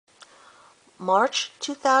March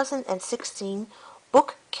 2016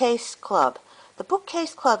 Bookcase Club. The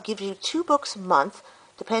Bookcase Club gives you 2 books a month,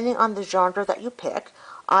 depending on the genre that you pick.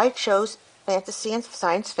 I chose fantasy and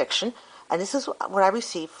science fiction, and this is what I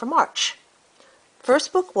received for March.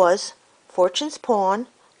 First book was Fortune's Pawn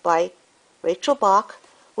by Rachel Bach,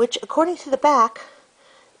 which, according to the back,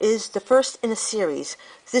 is the first in a series.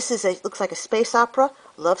 This looks like a space opera.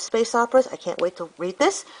 Love space operas. I can't wait to read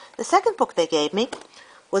this. The second book they gave me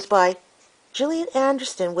was by Gillian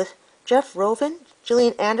Anderson with Jeff Rovin.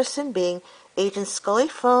 Gillian Anderson being Agent Scully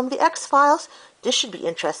from The X-Files. This should be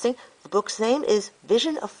interesting. The book's name is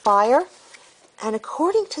Vision of Fire, and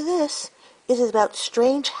according to this, it is about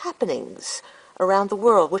strange happenings around the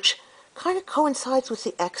world, which kind of coincides with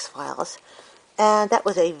The X-Files. And that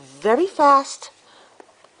was a very fast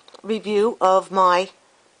review of my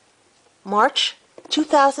March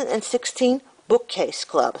 2016 Bookcase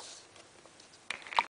Club.